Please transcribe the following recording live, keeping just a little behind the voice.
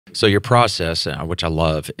So your process, which I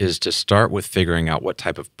love, is to start with figuring out what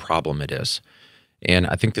type of problem it is. And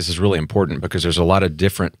I think this is really important because there's a lot of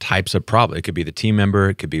different types of problem. It could be the team member,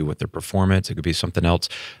 it could be with their performance, it could be something else.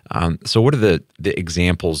 So what are the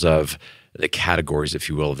examples of the categories, if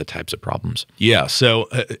you will, of the types of problems? Yeah. So,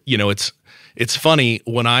 it's funny,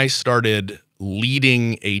 when I started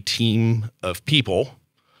leading a team of people,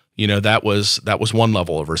 that was one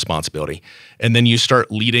level of responsibility. And then you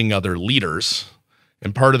start leading other leaders.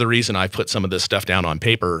 And part of the reason I put some of this stuff down on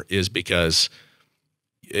paper is because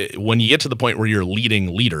when you get to the point where you're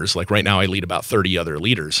leading leaders, like right now I lead about 30 other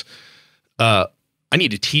leaders, I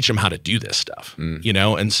need to teach them how to do this stuff,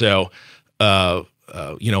 And so, a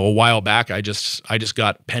while back, I just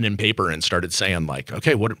got pen and paper and started saying like,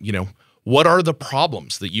 okay, what are the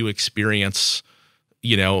problems that you experience,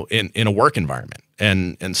 in a work environment?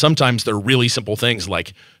 And sometimes they're really simple things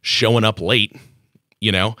like showing up late,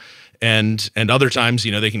 and other times,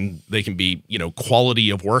 they can be, quality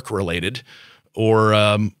of work related,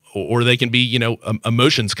 or they can be,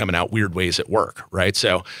 emotions coming out weird ways at work, right?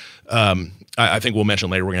 So I think we'll mention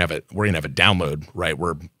later we're gonna have a download, right,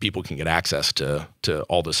 where people can get access to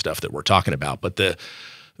all this stuff that we're talking about. But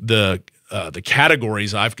the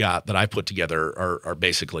categories I've got that I put together are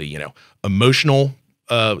basically, emotional.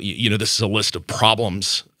 This is a list of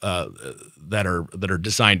problems that are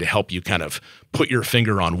designed to help you kind of put your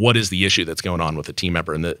finger on what is the issue that's going on with a team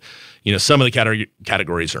member. And some of the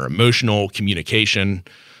categories are emotional, communication,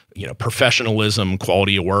 professionalism,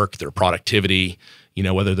 quality of work, their productivity,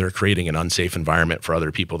 whether they're creating an unsafe environment for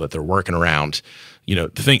other people that they're working around,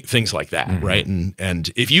 things like that, mm-hmm. right?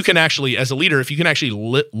 And if you can actually, as a leader, if you can actually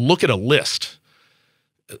look at a list,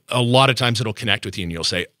 a lot of times it'll connect with you and you'll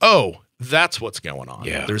say, oh, that's what's going on.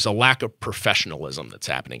 Yeah. There's a lack of professionalism that's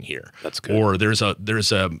happening here. That's good. Or there's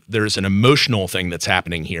an emotional thing that's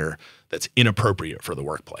happening here that's inappropriate for the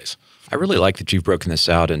workplace. I really like that you've broken this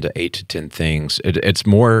out into 8 to 10 things. It's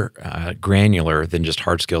more granular than just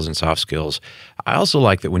hard skills and soft skills. I also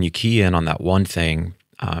like that when you key in on that one thing,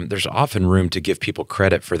 there's often room to give people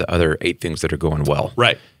credit for the other 8 things that are going well.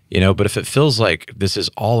 Right. But if it feels like this is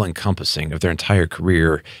all encompassing of their entire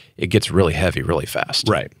career, it gets really heavy really fast.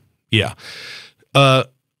 Right. Yeah.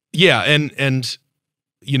 And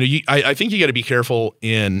I think you got to be careful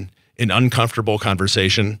in an uncomfortable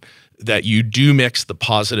conversation that you do mix the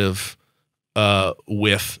positive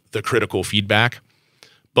with the critical feedback.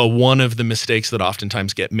 But one of the mistakes that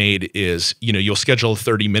oftentimes get made is, you'll schedule a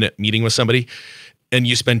 30-minute meeting with somebody and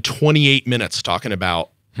you spend 28 minutes talking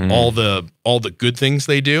about all the good things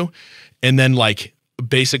they do, and then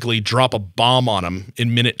basically drop a bomb on them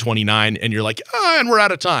in minute 29, and you're like, and we're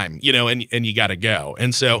out of time, and you got to go.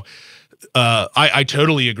 And so I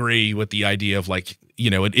totally agree with the idea of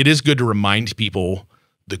it is good to remind people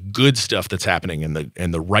the good stuff that's happening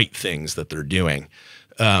and the right things that they're doing.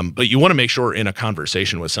 But you want to make sure in a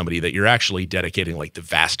conversation with somebody that you're actually dedicating the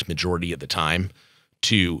vast majority of the time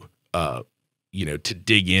to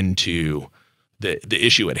dig into the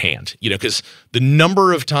issue at hand, because the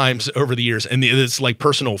number of times over the years, and it's like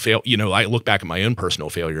personal fail, I look back at my own personal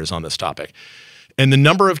failures on this topic, and the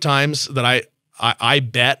number of times that I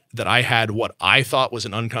bet that I had what I thought was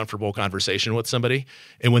an uncomfortable conversation with somebody,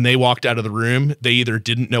 and when they walked out of the room, they either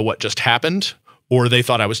didn't know what just happened or they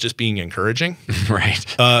thought I was just being encouraging. Right.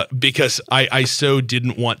 Because I so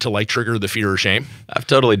didn't want to trigger the fear or shame. I've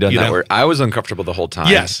totally done that where I was uncomfortable the whole time.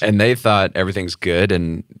 Yes. And they thought everything's good.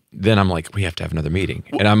 And then I'm like, we have to have another meeting.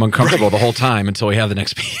 And I'm uncomfortable the whole time until we have the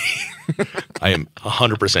next meeting. I am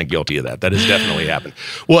 100% guilty of that. That has definitely happened.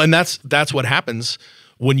 Well, and that's what happens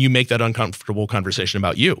when you make that uncomfortable conversation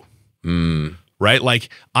about you. Right?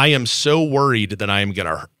 I am so worried that I am going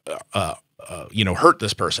to hurt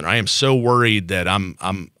this person. I am so worried that I'm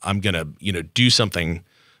gonna do something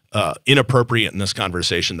inappropriate in this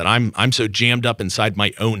conversation that I'm so jammed up inside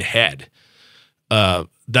my own head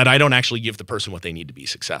that I don't actually give the person what they need to be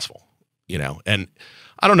successful. And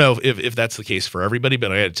I don't know if that's the case for everybody,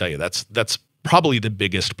 but I got to tell you that's probably the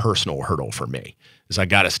biggest personal hurdle for me. Is I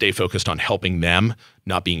got to stay focused on helping them,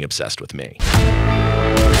 not being obsessed with me.